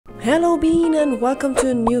Hello Bean and welcome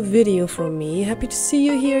to a new video from me. Happy to see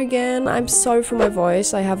you here again. I'm sorry for my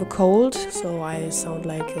voice, I have a cold, so I sound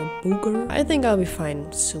like a booger. I think I'll be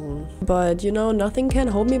fine soon. But you know, nothing can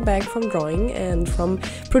hold me back from drawing and from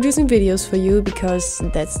producing videos for you, because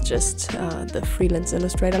that's just the freelance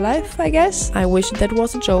illustrator life, I guess. I wish that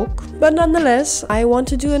was a joke. But nonetheless, I want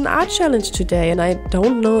to do an art challenge today, and I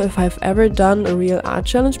don't know if I've ever done a real art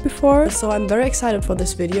challenge before. So I'm very excited for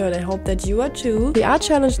this video and I hope that you are too. The art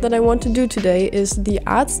challenge that I want to do today is the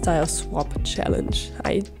art style swap challenge.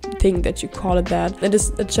 I think that you call it that. It is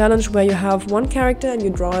a challenge where you have one character and you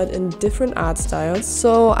draw it in different art styles.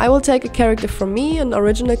 So I will take a character from me, an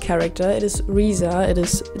original character. It is Reeza. It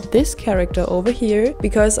is this character over here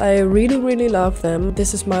because I really love them.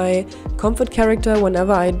 This is my comfort character.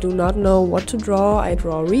 Whenever I do not know what to draw, I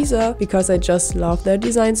draw Reeza because I just love their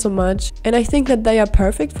design so much. And I think that they are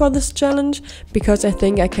perfect for this challenge because I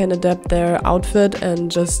think I can adapt their outfit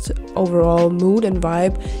and just overall mood and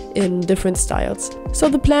vibe in different styles. So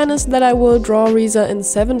the plan is that I will draw Reeza in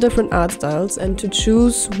 7 different art styles, and to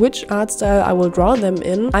choose which art style I will draw them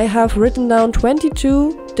in, I have written down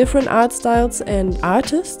 22 different art styles and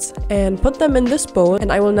artists and put them in this bowl,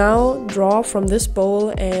 and I will now draw from this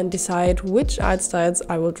bowl and decide which art styles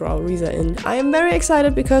I will draw Reeza in. I am very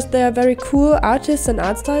excited because there are very cool artists and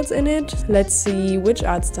art styles in it. Let's see which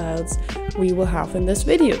art styles we will have in this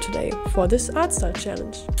video today for this art style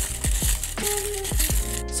challenge.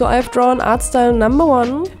 So I've drawn art style number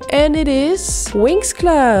 1 and it is Winx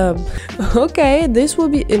Club. Okay, this will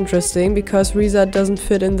be interesting because Reeza doesn't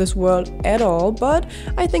fit in this world at all, but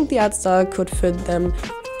I think the art style could fit them.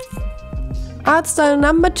 Art style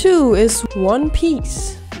number 2 is One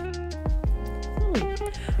Piece.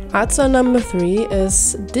 Art style number 3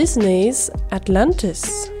 is Disney's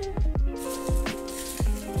Atlantis.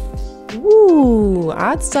 Ooh,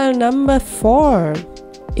 art style number 4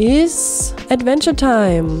 is Adventure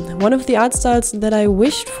Time, one of the art styles that I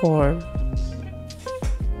wished for.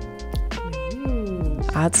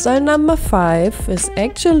 Art style number 5 is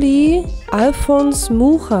actually Alfons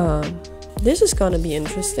Mucha. This is gonna be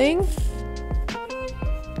interesting.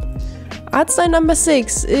 Art style number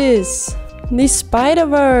 6 is the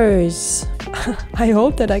Spiderverse. I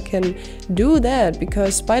hope that I can do that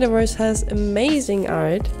because Spiderverse has amazing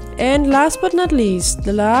art. And last but not least,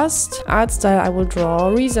 the last art style I will draw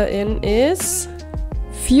Reeza in is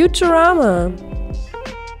Futurama.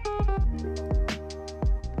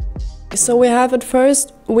 So we have at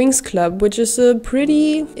first Winx Club, which is a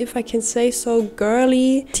pretty, if I can say so,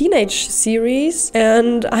 girly teenage series,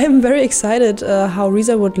 and I'm very excited how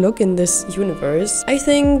Reeza would look in this universe. I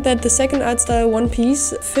think that the second art style, One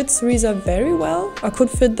Piece, fits Reeza very well, or could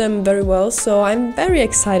fit them very well, so I'm very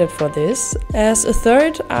excited for this. As a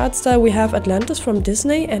third art style we have Atlantis from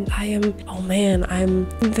Disney, and I'm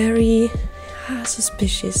very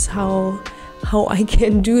suspicious how I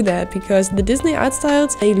can do that, because the Disney art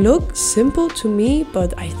styles, they look simple to me,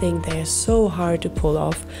 but I think they're so hard to pull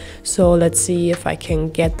off. So let's see if I can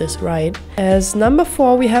get this right. As number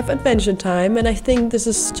 4 we have Adventure Time, and I think this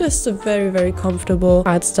is just a very comfortable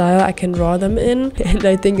art style I can draw them in, and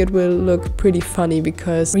I think it will look pretty funny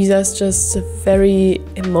because Reeza is just a very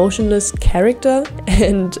emotionless character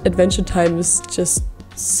and Adventure Time is just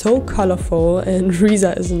so colorful and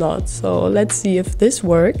Reeza is not. So let's see if this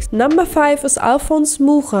works. Number 5 is Alfons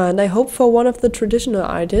Mucha, and I hope for one of the traditional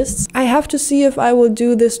artists. I have to see if I will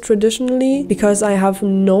do this traditionally because I have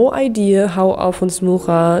no idea how Alfons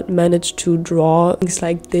Mucha managed to draw things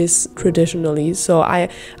like this traditionally. So I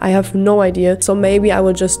have no idea. So maybe I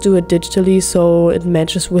will just do it digitally so it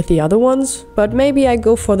matches with the other ones. But maybe I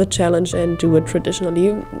go for the challenge and do it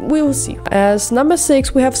traditionally. We will see. As number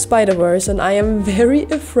 6 we have Spiderverse, and I am very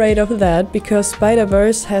afraid of that because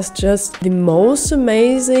Spiderverse has just the most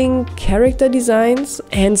amazing character designs,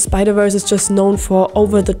 and Spiderverse is just known for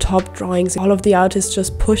over-the-top drawings. All of the artists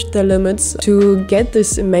just pushed their limits to get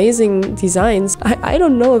these amazing designs. I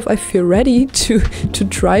don't know if I feel ready to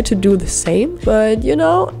try to do the same, but you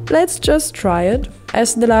know, let's just try it.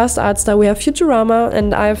 As the last art style we have Futurama,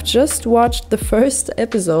 and I've just watched the first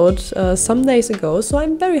episode some days ago, so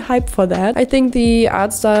I'm very hyped for that. I think the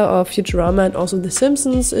art style of Futurama and also The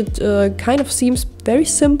Simpsons, it kind of seems very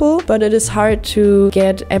simple, but it is hard to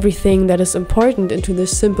get everything that is important into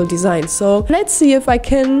this simple design. So let's see if I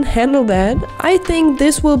can handle that. I think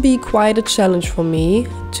this will be quite a challenge for me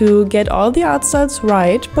to get all the art styles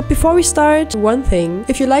right. But before we start, one thing.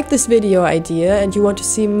 If you like this video idea and you want to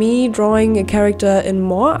see me drawing a character in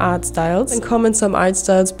more art styles, then comment some art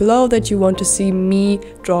styles below that you want to see me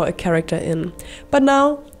draw a character in. But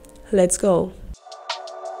now, let's go.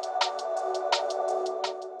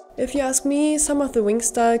 If you ask me, some of the Winx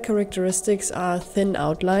style characteristics are thin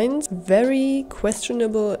outlines, very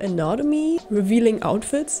questionable anatomy, revealing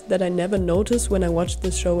outfits that I never noticed when I watched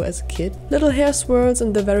this show as a kid, little hair swirls,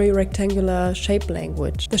 and the very rectangular shape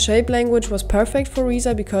language. The shape language was perfect for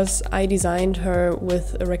Reeza because I designed her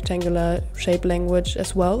with a rectangular shape language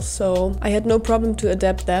as well, so I had no problem to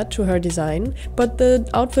adapt that to her design. But the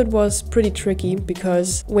outfit was pretty tricky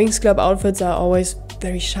because Winx Club outfits are always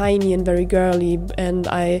very shiny and very girly, and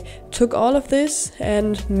I took all of this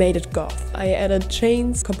and made it goth. I added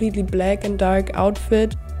chains, completely black and dark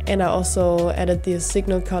outfit, and I also added the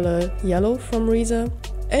signal color yellow from Reeza.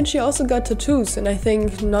 And she also got tattoos, and I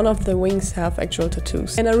think none of the Winx have actual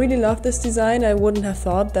tattoos. And I really love this design. I wouldn't have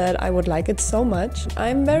thought that I would like it so much.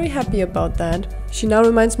 I'm very happy about that. She now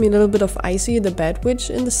reminds me a little bit of Icy, the bad witch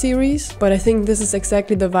in the series, but I think this is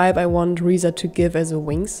exactly the vibe I want Reeza to give as a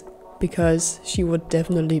Winx, because she would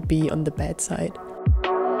definitely be on the bad side.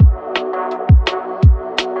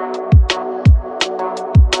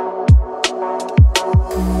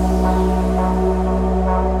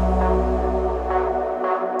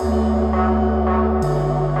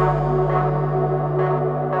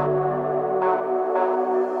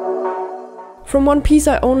 From One Piece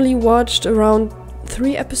I only watched around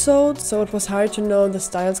 3 episodes, so it was hard to know the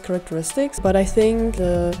style's characteristics, but I think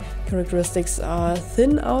the characteristics are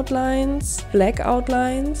thin outlines, black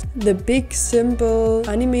outlines, the big simple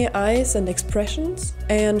anime eyes and expressions,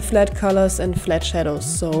 and flat colors and flat shadows,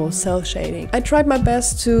 so cell shading. I tried my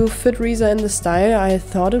best to fit Reeza in the style. I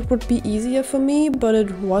thought it would be easier for me, but it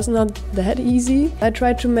was not that easy. I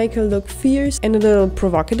tried to make her look fierce and a little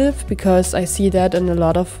provocative because I see that in a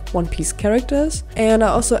lot of One Piece characters. And I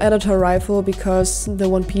also added her rifle because the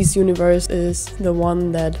One Piece universe is the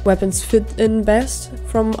one that weapons fit in best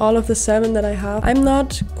from all of the 7 that I have. I'm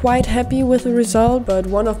not quite happy with the result, but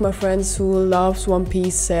one of my friends who loves One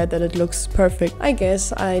Piece said that it looks perfect. I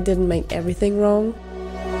guess I didn't make everything wrong.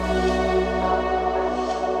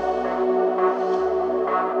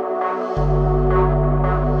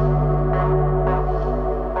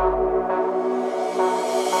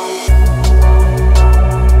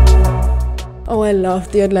 Oh, I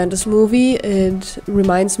love the Atlantis movie. It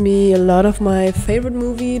reminds me a lot of my favorite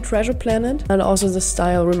movie, Treasure Planet. And also the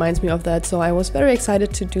style reminds me of that, so I was very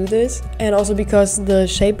excited to do this. And also because the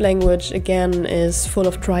shape language, again, is full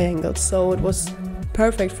of triangles, so it was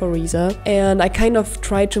perfect for Reeza. And I kind of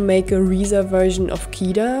tried to make a Reeza version of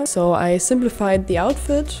Kida, so I simplified the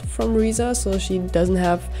outfit from Reeza, so she doesn't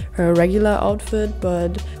have her regular outfit,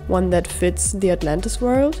 but one that fits the Atlantis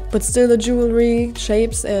world. But still the jewelry,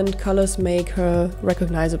 shapes and colors make her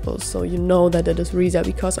recognizable, so you know that it is Reeza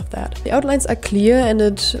because of that. The outlines are clear and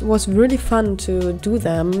it was really fun to do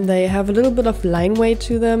them. They have a little bit of line weight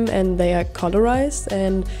to them and they are colorized,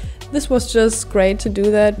 and this was just great to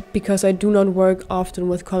do that because I do not work often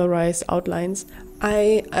with colorized outlines.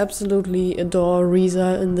 I absolutely adore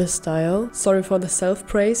Reeza in this style. Sorry for the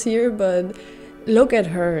self-praise here, but look at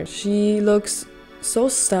her. She looks so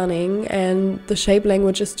stunning and the shape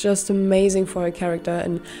language is just amazing for her character,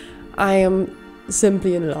 and I am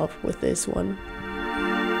simply in love with this one.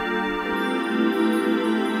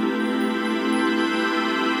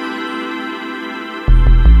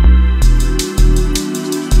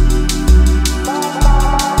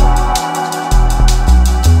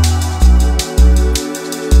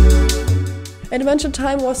 Adventure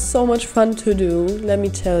Time was so much fun to do, let me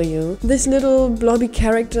tell you. This little blobby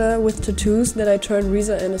character with tattoos that I turned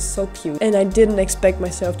Reeza in is so cute, and I didn't expect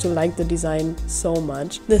myself to like the design so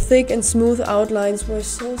much. The thick and smooth outlines were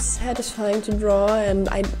so satisfying to draw, and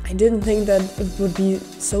I didn't think that it would be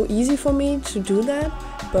so easy for me to do that,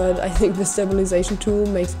 but I think the stabilization tool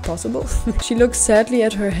makes it possible. She looks sadly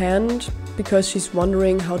at her hand because she's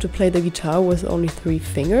wondering how to play the guitar with only 3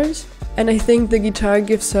 fingers. And I think the guitar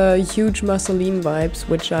gives her huge Marceline vibes,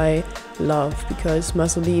 which I love, because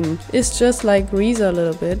Marceline is just like Reeza a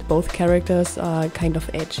little bit. Both characters are kind of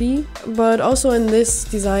edgy. But also in this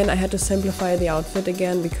design I had to simplify the outfit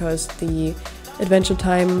again because the Adventure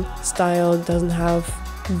Time style doesn't have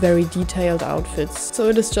very detailed outfits. So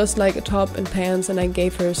it is just like a top and pants, and I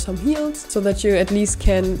gave her some heels so that you at least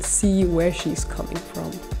can see where she's coming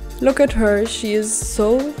from. Look at her, she is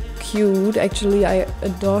so cute. Actually, I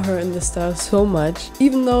adore her in this style so much.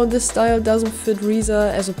 Even though this style doesn't fit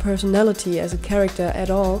Reeza as a personality, as a character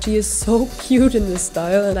at all, she is so cute in this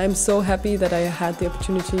style, and I'm so happy that I had the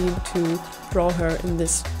opportunity to draw her in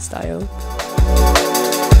this style.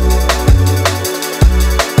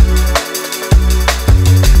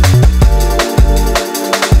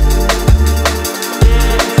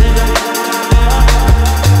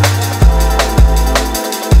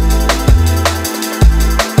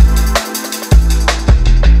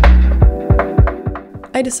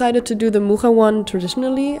 I decided to do the Mucha one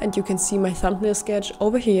traditionally, and you can see my thumbnail sketch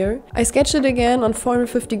over here. I sketched it again on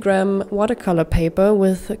 450 gram watercolor paper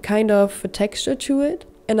with kind of a texture to it.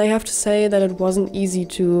 And I have to say that it wasn't easy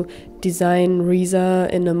to design Reeza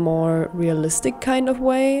in a more realistic kind of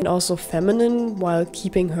way and also feminine while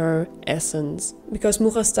keeping her essence. Because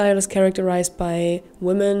Mucha's style is characterized by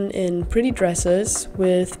women in pretty dresses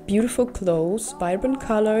with beautiful clothes, vibrant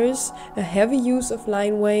colors, a heavy use of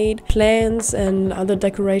line weight, plants and other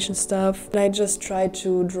decoration stuff. And I just tried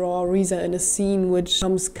to draw Reeza in a scene which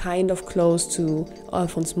comes kind of close to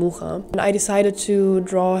Alfons Mucha. And I decided to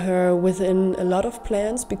draw her within a lot of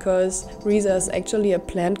plants because Reeza is actually a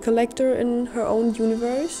plant collector in her own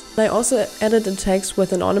universe. I also added a text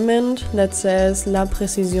with an ornament that says La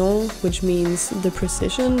Précision, which means the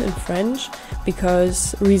precision in French,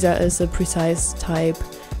 because Reeza is a precise type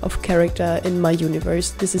of character in my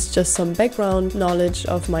universe. This is just some background knowledge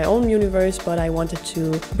of my own universe, but I wanted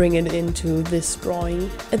to bring it into this drawing.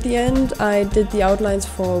 At the end, I did the outlines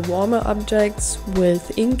for warmer objects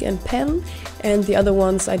with ink and pen, and the other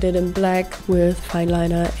ones I did in black with fine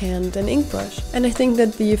liner and an ink brush. And I think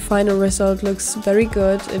that the final result looks very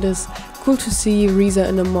good. It is cool to see Reeza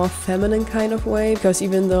in a more feminine kind of way, because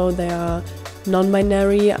even though they are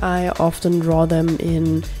non-binary, I often draw them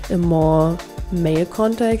in a more male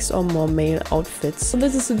context or more male outfits. So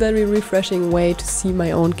this is a very refreshing way to see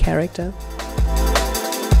my own character.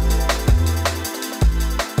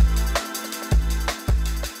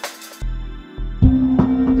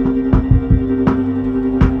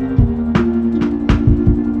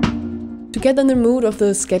 To get in the mood of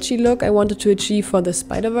the sketchy look I wanted to achieve for the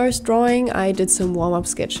Spiderverse drawing, I did some warm-up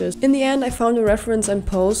sketches. In the end, I found a reference and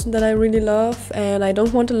pose that I really love, and I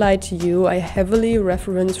don't want to lie to you, I heavily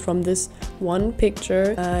reference from this one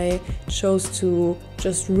picture. I chose to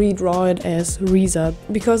just redraw it as Reeza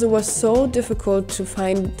because it was so difficult to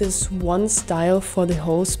find this one style for the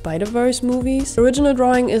whole Spiderverse movies. The original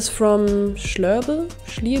drawing is from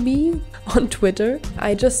Schlierby on Twitter.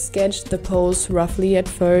 I just sketched the pose roughly at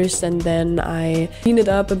first and then I cleaned it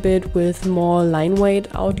up a bit with more line weight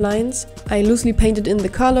outlines. I loosely painted in the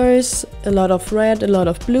colors, a lot of red, a lot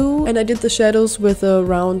of blue, and I did the shadows with a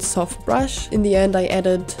round soft brush. In the end I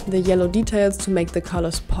added the yellow details to make the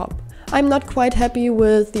colors pop. I'm not quite happy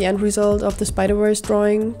with the end result of the Spiderverse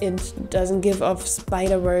drawing. It doesn't give off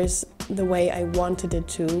Spiderverse the way I wanted it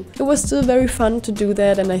to. It was still very fun to do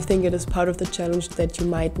that, and I think it is part of the challenge that you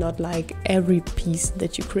might not like every piece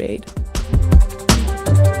that you create.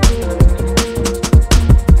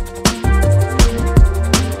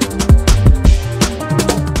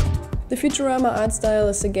 The Futurama art style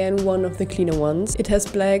is again one of the cleaner ones. It has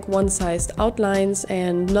black, one-sized outlines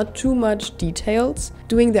and not too much details.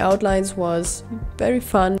 Doing the outlines was very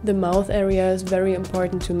fun. The mouth area is very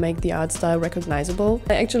important to make the art style recognizable.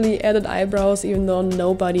 I actually added eyebrows even though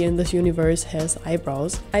nobody in this universe has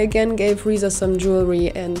eyebrows. I again gave Reeza some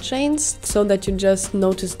jewelry and chains so that you just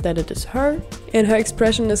notice that it is her. And her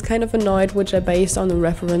expression is kind of annoyed, which I based on a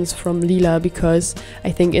reference from Lila, because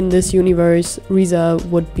I think in this universe Reeza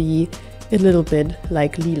would be a little bit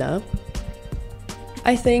like Lila.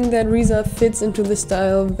 I think that Reeza fits into the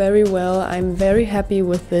style very well. I'm very happy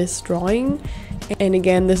with this drawing. And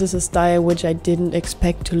again, this is a style which I didn't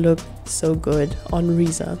expect to look so good on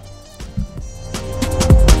Reeza.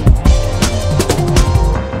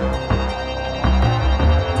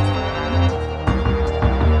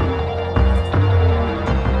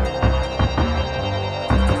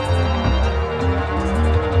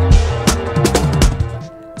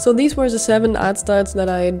 So these were the 7 art styles that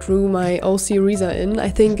I drew my OC Reeza in. I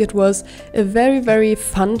think it was a very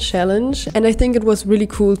fun challenge, and I think it was really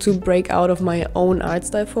cool to break out of my own art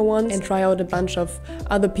style for once and try out a bunch of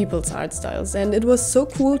other people's art styles. And it was so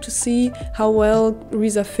cool to see how well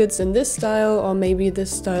Reeza fits in this style, or maybe this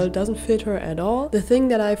style doesn't fit her at all. The thing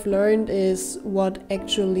that I've learned is what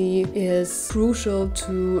actually is crucial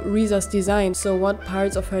to Reeza's design. So what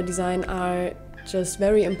parts of her design are just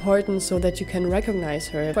very important so that you can recognize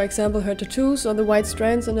her. For example, her tattoos or the white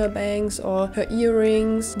strands in her bangs or her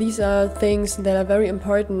earrings. These are things that are very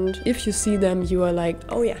important. If you see them, you are like,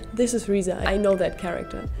 oh yeah, this is Reeza, I know that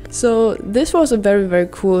character. So this was a very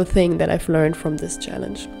cool thing that I've learned from this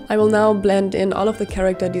challenge. I will now blend in all of the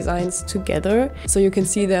character designs together so you can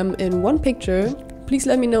see them in one picture. Please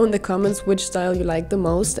let me know in the comments which style you like the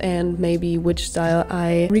most and maybe which style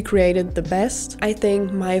I recreated the best. I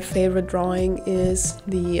think my favorite drawing is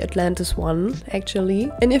the Atlantis one, actually.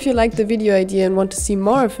 And if you like the video idea and want to see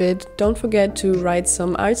more of it, don't forget to write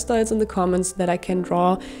some art styles in the comments that I can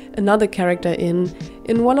draw another character in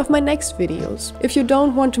in one of my next videos. If you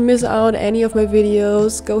don't want to miss out any of my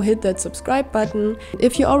videos, go hit that subscribe button.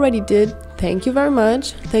 If you already did, thank you very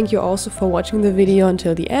much. Thank you also for watching the video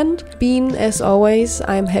until the end. Bean, as always,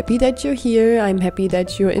 I'm happy that you're here. I'm happy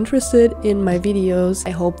that you're interested in my videos.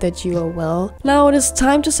 I hope that you are well. Now it is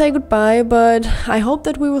time to say goodbye, but I hope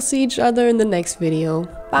that we will see each other in the next video.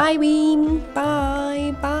 Bye, Bean.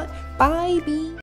 Bye. Bye. Bye, Bean.